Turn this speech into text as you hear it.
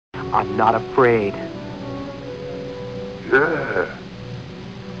I'm not afraid. Sure.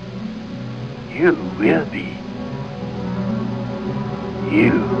 You will be.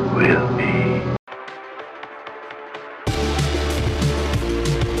 You will be.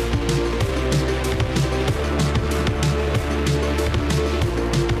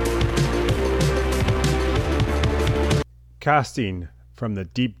 Casting from the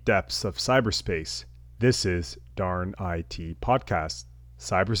deep depths of cyberspace, this is Darn IT Podcast,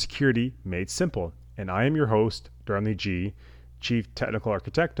 cybersecurity made simple. And I am your host, Darnley G, Chief Technical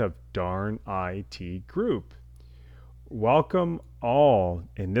Architect of Darn IT Group. Welcome all.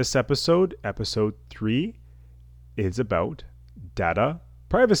 In this episode, episode 3, is about data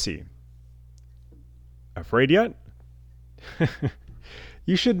privacy. Afraid yet?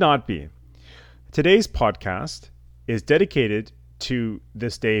 You should not be. Today's podcast is dedicated to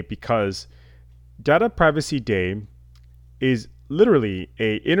this day because Data Privacy Day is literally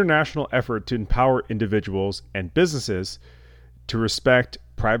an international effort to empower individuals and businesses to respect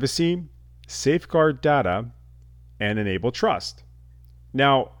privacy, safeguard data, and enable trust.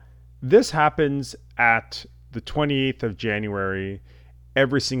 Now, this happens at the 28th of January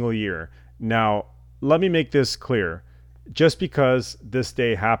every single year. Now, let me make this clear. Just because this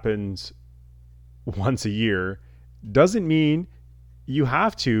day happens once a year doesn't mean you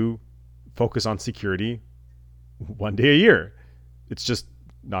have to focus on security one day a year. It's just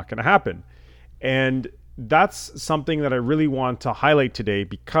not going to happen. And that's something that I really want to highlight today,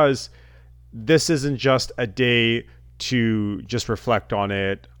 because this isn't just a day to just reflect on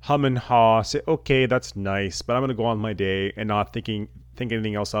it, hum and haw, say, okay, that's nice, but I'm going to go on my day and not think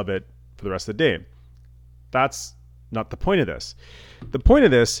anything else of it for the rest of the day. That's not the point of this. The point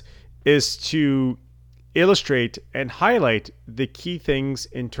of this is to illustrate and highlight the key things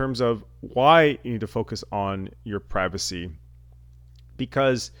in terms of why you need to focus on your privacy.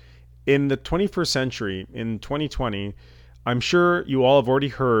 Because in the 21st century, in 2020, I'm sure you all have already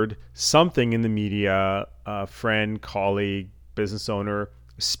heard something in the media, a friend, colleague, business owner,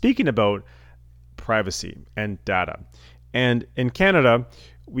 speaking about privacy and data. And in Canada,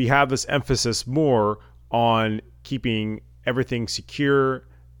 we have this emphasis more on keeping everything secure,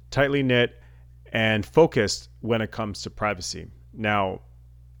 tightly knit, and focused when it comes to privacy. Now,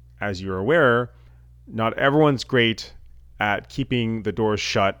 as you're aware, not everyone's great at keeping the doors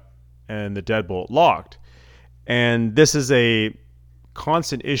shut and the deadbolt locked. And this is a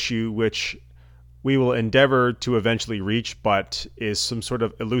constant issue which we will endeavor to eventually reach, but is some sort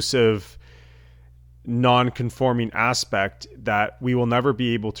of elusive, non-conforming aspect that we will never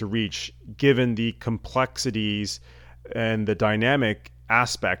be able to reach, given the complexities and the dynamic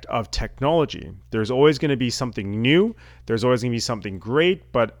aspect of technology. There's always going to be something new. There's always going to be something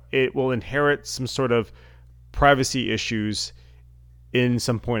great, but it will inherit some sort of privacy issues in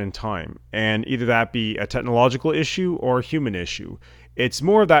some point in time. And either that be a technological issue or a human issue. It's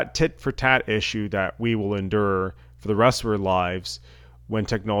more of that tit for tat issue that we will endure for the rest of our lives when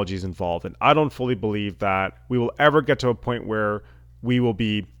technology is involved. And I don't fully believe that we will ever get to a point where we will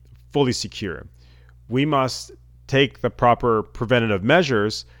be fully secure. We must take the proper preventative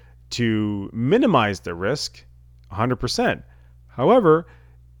measures to minimize the risk 100%. However,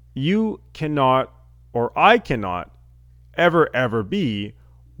 you cannot, or I cannot, ever be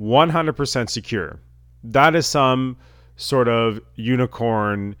 100% secure. That is some sort of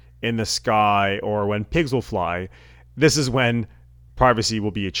unicorn in the sky, or when pigs will fly. This is when privacy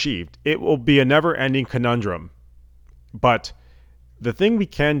will be achieved. It will be a never-ending conundrum. But the thing we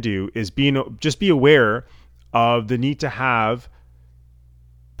can do is just be aware of the need to have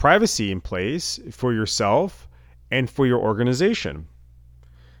privacy in place for yourself and for your organization.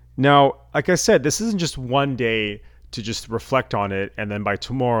 Now, like I said, this isn't just one day to just reflect on it and then by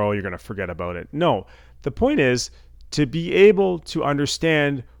tomorrow you're going to forget about it. No, the point is to be able to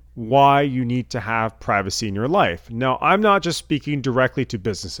understand why you need to have privacy in your life. Now, I'm not just speaking directly to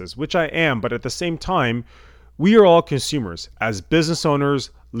businesses, which I am, but at the same time, we are all consumers as business owners,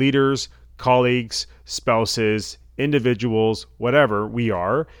 leaders, colleagues, spouses, individuals, whatever we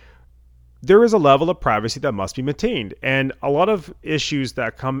are. There is a level of privacy that must be maintained. And a lot of issues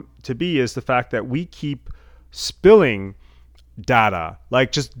that come to be is the fact that we keep spilling data,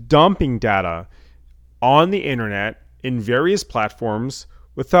 like just dumping data on the internet in various platforms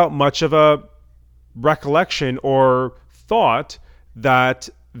without much of a recollection or thought that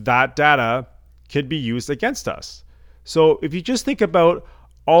that data could be used against us. So if you just think about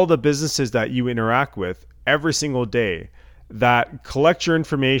all the businesses that you interact with every single day that collect your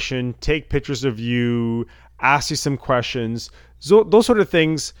information, take pictures of you, ask you some questions, so those sort of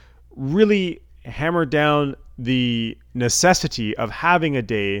things really hammer down the necessity of having a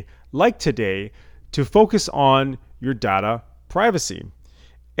day like today to focus on your data privacy.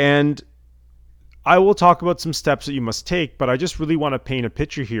 And I will talk about some steps that you must take, but I just really want to paint a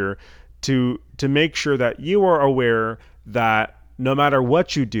picture here to make sure that you are aware that no matter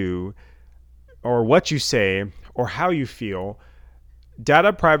what you do or what you say or how you feel,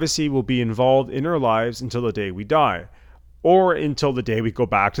 data privacy will be involved in our lives until the day we die, or until the day we go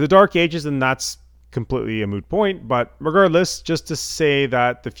back to the dark ages, and that's completely a moot point. But regardless, just to say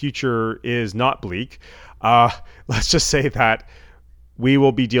that the future is not bleak, let's just say that we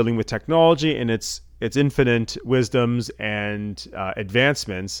will be dealing with technology and its infinite wisdoms and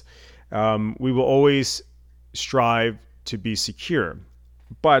advancements. We will always strive to be secure.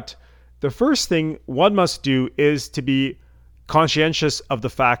 But the first thing one must do is to be conscientious of the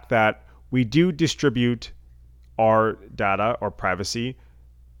fact that we do distribute our data or privacy,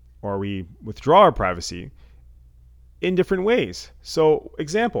 or we withdraw our privacy in different ways. So,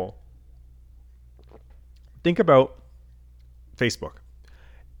 example, think about Facebook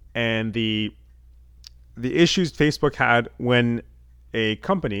and the issues Facebook had when a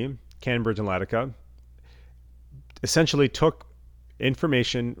company, Cambridge Analytica, essentially took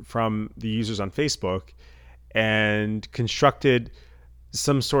information from the users on Facebook and constructed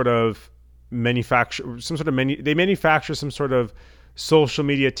some sort of manufacture some sort of social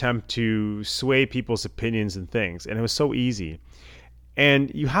media attempt to sway people's opinions and things. And it was so easy.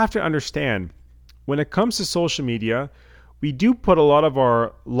 And you have to understand, when it comes to social media, we do put a lot of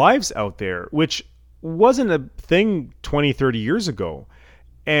our lives out there, which wasn't a thing 20, 30 years ago.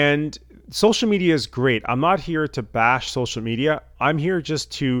 And social media is great. I'm not here to bash social media. I'm here just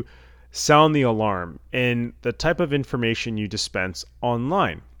to sound the alarm in the type of information you dispense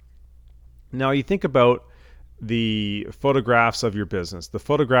online. Now, you think about the photographs of your business, the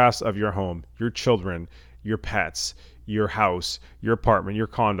photographs of your home, your children, your pets, your house, your apartment, your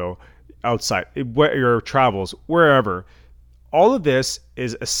condo, outside, your travels, wherever. All of this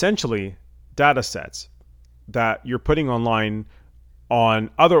is essentially data sets that you're putting online on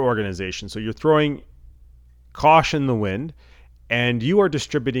other organizations. So you're throwing caution in the wind, and you are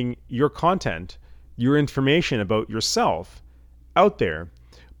distributing your content, your information about yourself out there.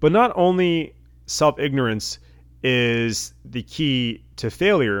 But not only self-ignorance is the key to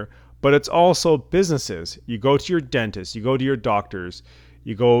failure, but it's also businesses. You go to your dentist, you go to your doctors,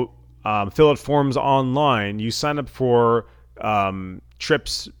 you go fill out forms online, you sign up for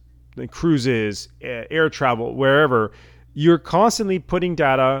trips, cruises, air travel, wherever. You're constantly putting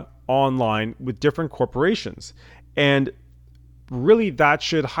data online with different corporations. And really, that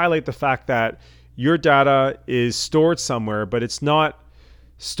should highlight the fact that your data is stored somewhere, but it's not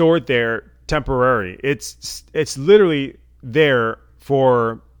stored there temporary. It's literally there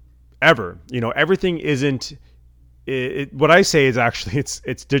for ever. You know, everything isn't. What I say is actually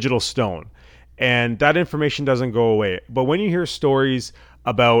it's digital stone, and that information doesn't go away. But when you hear stories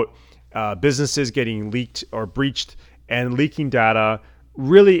about businesses getting leaked or breached and leaking data,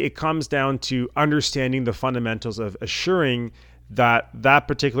 really it comes down to understanding the fundamentals of assuring that that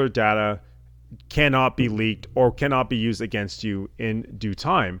particular data cannot be leaked or cannot be used against you in due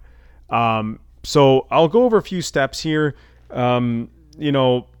time. So I'll go over a few steps here. It's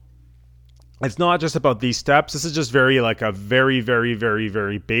not just about these steps. This is just very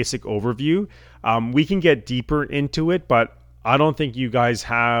very basic overview. We can get deeper into it, but I don't think you guys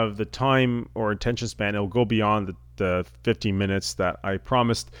have the time or attention span. It'll go beyond the 15 minutes that I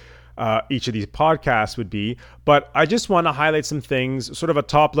promised each of these podcasts would be. But I just want to highlight some things, sort of a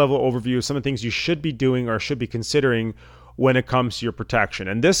top level overview of some of the things you should be doing or should be considering when it comes to your protection.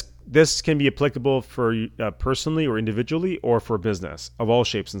 And this can be applicable for personally or individually, or for business of all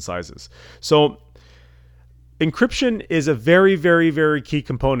shapes and sizes. So encryption is a very key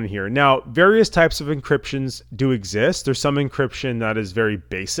component here. Now, various types of encryptions do exist. There's some encryption that is very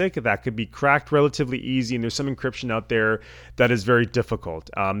basic, that could be cracked relatively easy, and there's some encryption out there that is very difficult.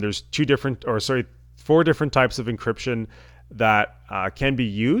 There's four different types of encryption that can be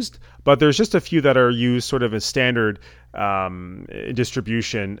used, but there's just a few that are used sort of as standard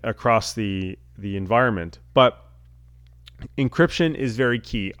distribution across the environment. But encryption is very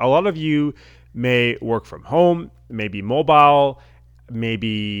key. A lot of you may work from home, maybe mobile,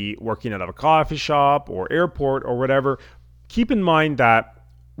 maybe working out of a coffee shop or airport or whatever. Keep in mind that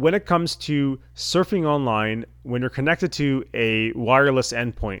when it comes to surfing online, when you're connected to a wireless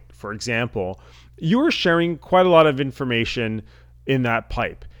endpoint, for example, you are sharing quite a lot of information in that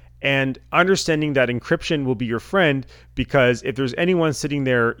pipe. and understanding that encryption will be your friend, because if there's anyone sitting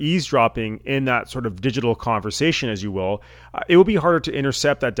there eavesdropping in that sort of digital conversation, as you will, it will be harder to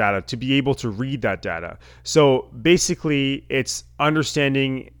intercept that data, to be able to read that data. So basically, it's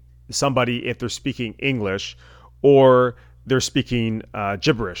understanding somebody if they're speaking English or they're speaking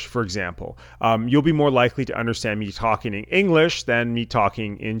gibberish, for example. You'll be more likely to understand me talking in English than me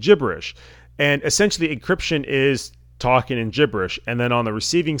talking in gibberish. And essentially, encryption is talking in gibberish. And then on the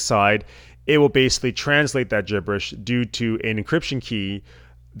receiving side, it will basically translate that gibberish due to an encryption key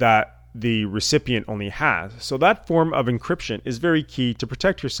that the recipient only has. So that form of encryption is very key to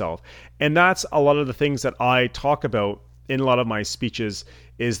protect yourself. And that's a lot of the things that I talk about in a lot of my speeches,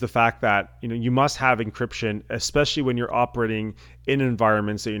 is the fact that you must have encryption, especially when you're operating in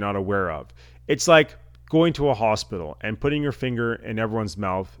environments that you're not aware of. It's like going to a hospital and putting your finger in everyone's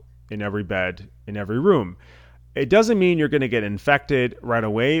mouth, in every bed, in every room. It doesn't mean you're going to get infected right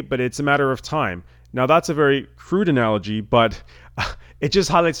away, but it's a matter of time. Now, that's a very crude analogy, but it just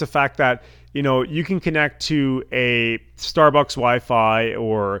highlights the fact that you can connect to a Starbucks Wi-Fi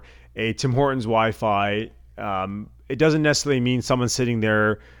or a Tim Hortons Wi-Fi. It doesn't necessarily mean someone's sitting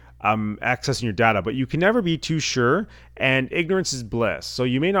there accessing your data, but you can never be too sure, and ignorance is bliss. So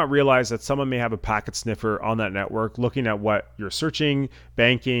you may not realize that someone may have a packet sniffer on that network looking at what you're searching,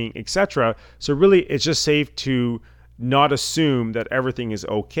 banking, etc. So really, it's just safe to not assume that everything is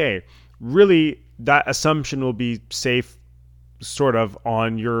okay. Really, that assumption will be safe sort of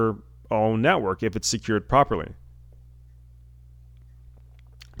on your own network if it's secured properly.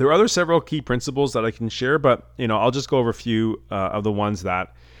 There are several key principles that I can share, but I'll just go over a few of the ones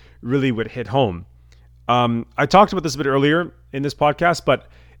that really would hit home. I talked about this a bit earlier in this podcast, but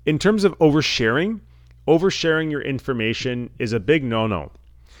in terms of oversharing your information is a big no-no.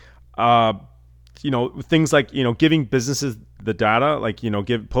 Things like giving businesses the data, like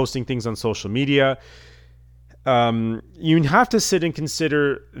posting things on social media. You have to sit and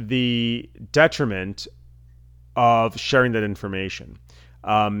consider the detriment of sharing that information.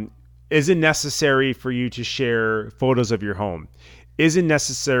 Is it necessary for you to share photos of your home? Is it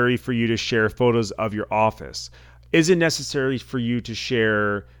necessary for you to share photos of your office? Is it necessary for you to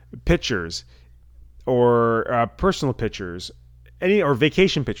share pictures or personal pictures, or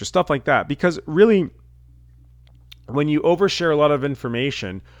vacation pictures, stuff like that? Because really, when you overshare a lot of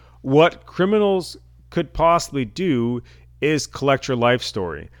information, what criminals could possibly do is collect your life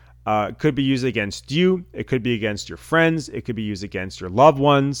story. It could be used against you. It could be against your friends. It could be used against your loved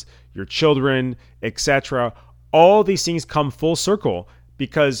ones, your children, etc. All these things come full circle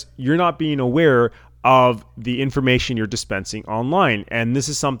because you're not being aware of the information you're dispensing online. And this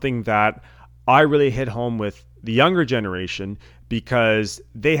is something that I really hit home with the younger generation, because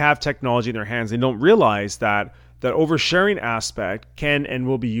they have technology in their hands. They don't realize that oversharing aspect can and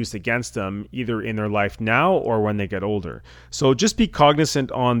will be used against them either in their life now or when they get older. So just be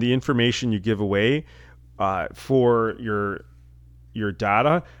cognizant on the information you give away for your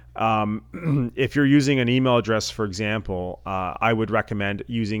data. If you're using an email address, for example, I would recommend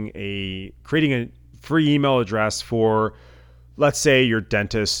creating a free email address for, let's say, your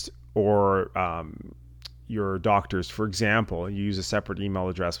dentist or your doctors, for example. You use a separate email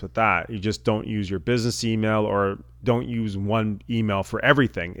address with that. You just don't use your business email, or don't use one email for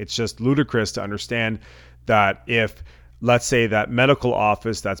everything. It's just ludicrous to understand that if, let's say, that medical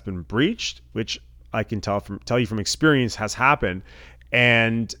office that's been breached, which I can tell you from experience has happened,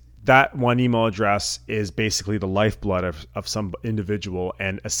 and that one email address is basically the lifeblood of some individual,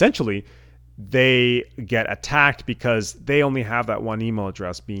 and essentially they get attacked because they only have that one email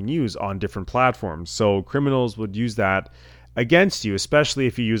address being used on different platforms. So criminals would use that against you, especially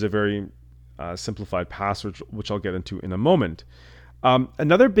if you use a very simplified password, which I'll get into in a moment.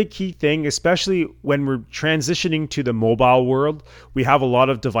 Another big key thing, especially when we're transitioning to the mobile world, we have a lot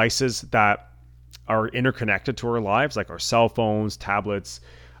of devices that are interconnected to our lives, like our cell phones, tablets,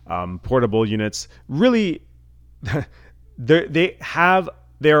 portable units. Really,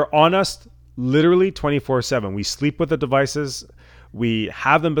 they're on us literally 24/7. We sleep with the devices. We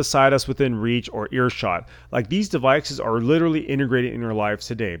have them beside us within reach or earshot. Like, these devices are literally integrated in our lives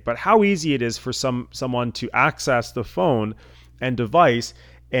today. But how easy it is for someone to access the phone and device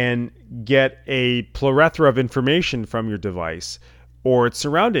and get a plethora of information from your device or its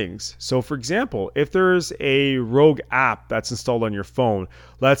surroundings. So for example, if there's a rogue app that's installed on your phone,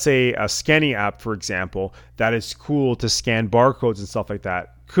 let's say a scanning app, for example, that is cool to scan barcodes and stuff like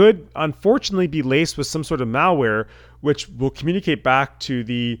that, could unfortunately be laced with some sort of malware, which will communicate back to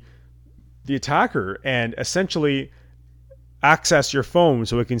the attacker and essentially access your phone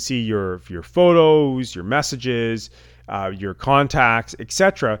so it can see your photos, your messages, your contacts,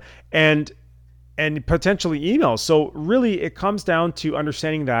 etc., and potentially emails. So really, it comes down to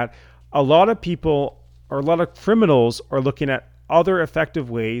understanding that a lot of people or a lot of criminals are looking at other effective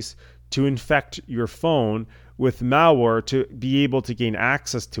ways to infect your phone with malware to be able to gain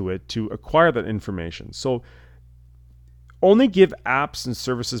access to it, to acquire that information. So only give apps and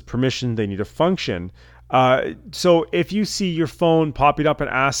services permission they need to function. So if you see your phone popping up and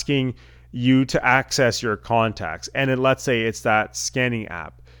asking you to access your contacts, and let's say it's that scanning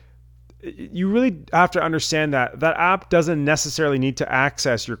app, you really have to understand that that app doesn't necessarily need to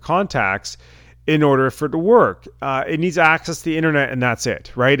access your contacts in order for it to work. It needs access to the internet, and that's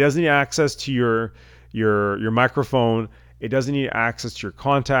it, right? It doesn't need access to your microphone. It doesn't need access to your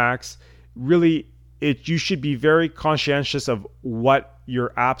contacts. Really, you should be very conscientious of what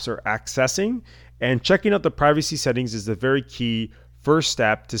your apps are accessing, and checking out the privacy settings is the very key first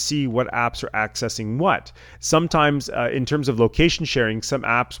step to see what apps are accessing what. Sometimes in terms of location sharing, some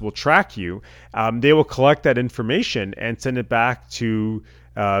apps will track you. They will collect that information and send it back to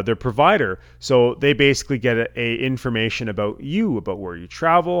their provider. So they basically get a information about you, about where you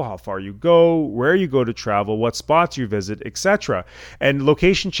travel, how far you go, where you go to travel, what spots you visit, etc. And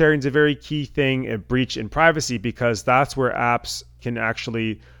location sharing is a very key thing, a breach in privacy, because that's where apps can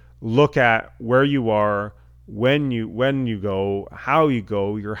actually look at where you are, when you go, how you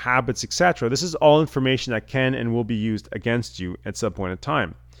go, your habits, etc. This is all information that can and will be used against you at some point in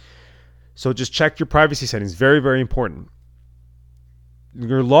time. So just check your privacy settings. Very, very important.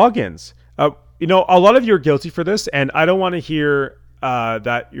 Your logins. A lot of you are guilty for this, and I don't want to hear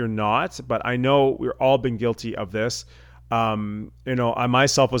that you're not, but I know we've all been guilty of this. I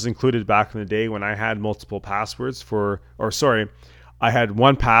myself was included back in the day when I had multiple passwords I had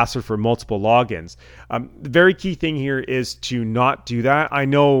one password for multiple logins. The very key thing here is to not do that. I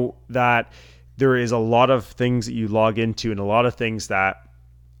know that there is a lot of things that you log into and a lot of things that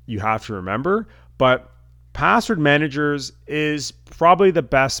you have to remember, but password managers is probably the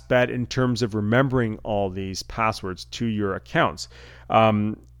best bet in terms of remembering all these passwords to your accounts.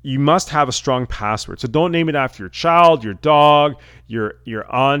 You must have a strong password. So don't name it after your child, your dog, your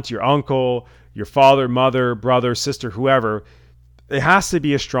aunt, your uncle, your father, mother, brother, sister, whoever. It has to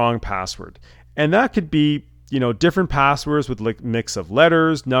be a strong password. And that could be, different passwords with like mix of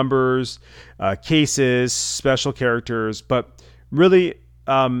letters, numbers, cases, special characters. But really,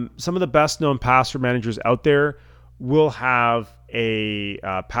 some of the best known password managers out there will have a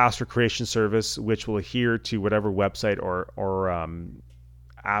password creation service which will adhere to whatever website or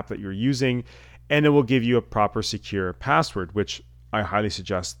app that you're using, and it will give you a proper secure password, which I highly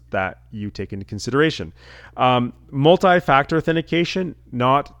suggest that you take into consideration. Multi-factor authentication,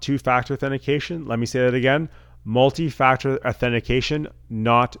 not two-factor authentication. Let me say that again. Multi-factor authentication,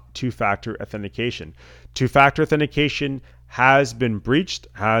 not two-factor authentication. Two-factor authentication has been breached,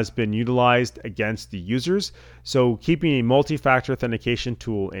 has been utilized against the users. So keeping a multi-factor authentication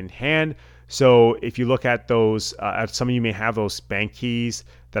tool in hand. So if you look at those, some of you may have those bank keys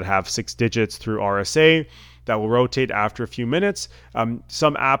that have 6 digits through RSA that will rotate after a few minutes.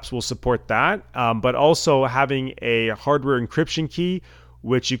 Some apps will support that, but also having a hardware encryption key,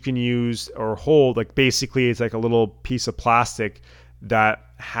 which you can use or hold, like basically it's like a little piece of plastic that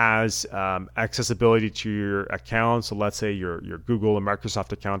has accessibility to your account. So let's say your Google or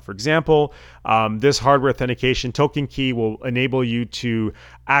Microsoft account, for example. This hardware authentication token key will enable you to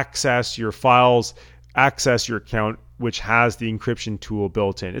access your files, access your account, which has the encryption tool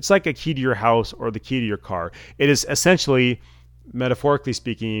built in. It's like a key to your house or the key to your car. It is essentially, metaphorically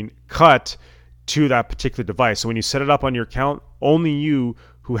speaking, cut to that particular device. So when you set it up on your account, only you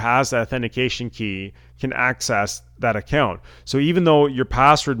who has that authentication key can access that account. So even though your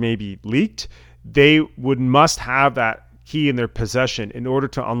password may be leaked, they must have that key in their possession in order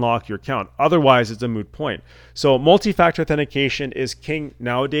to unlock your account. Otherwise, it's a moot point. So multi-factor authentication is king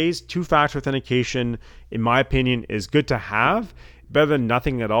nowadays. Two-factor authentication, in my opinion, is good to have, better than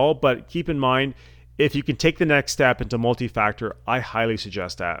nothing at all. But keep in mind, if you can take the next step into multi-factor, I highly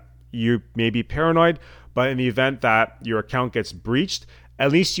suggest that. You may be paranoid, but in the event that your account gets breached,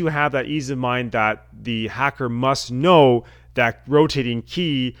 at least you have that ease of mind that the hacker must know that rotating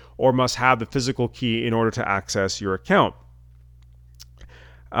key or must have the physical key in order to access your account.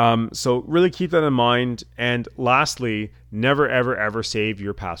 So really keep that in mind. And lastly, never, ever, ever save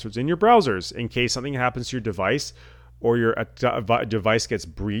your passwords in your browsers. In case something happens to your device or your device gets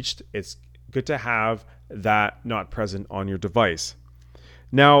breached, it's good to have that not present on your device.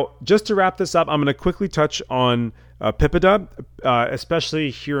 Now, just to wrap this up, I'm going to quickly touch on PIPEDA, especially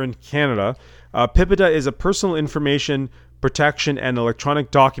here in Canada. PIPEDA is a Personal Information Protection and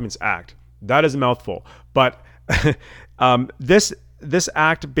Electronic Documents Act. That is a mouthful. But This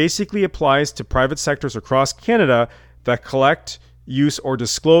act basically applies to private sectors across Canada that collect, use, or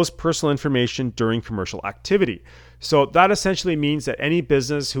disclose personal information during commercial activity. So that essentially means that any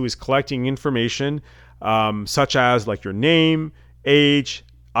business who is collecting information, such as like your name, age,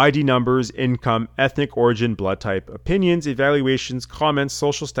 ID numbers, income, ethnic origin, blood type, opinions, evaluations, comments,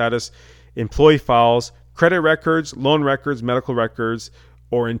 social status, employee files, credit records, loan records, medical records,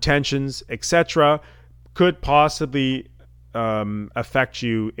 or intentions, etc., could possibly affect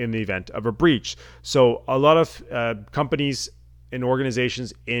you in the event of a breach. So a lot of companies and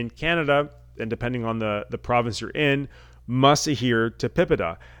organizations in Canada, and depending on the province you're in, must adhere to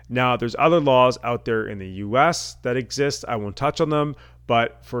PIPEDA. Now, there's other laws out there in the US that exist. I won't touch on them,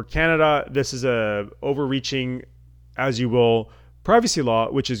 but for Canada, this is a overreaching, as you will, privacy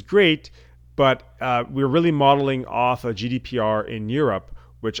law, which is great, but we're really modeling off a GDPR in Europe,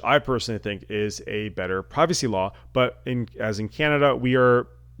 which I personally think is a better privacy law. But as in Canada, we are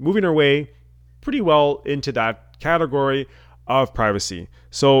moving our way pretty well into that category of privacy.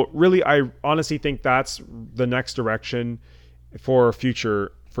 So really, I honestly think that's the next direction for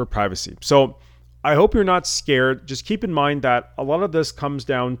future for privacy. So I hope you're not scared. Just keep in mind that a lot of this comes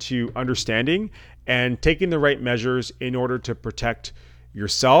down to understanding and taking the right measures in order to protect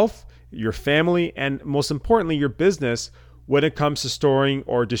yourself, your family, and most importantly, your business when it comes to storing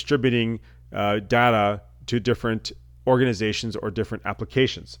or distributing data to different organizations or different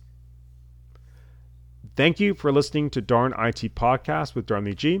applications. Thank you for listening to Darn IT Podcast with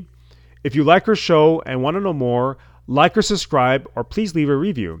Darnley G. If you like our show and want to know more, like or subscribe, or please leave a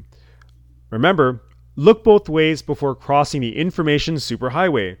review. Remember, look both ways before crossing the information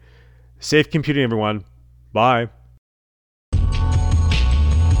superhighway. Safe computing, everyone. Bye.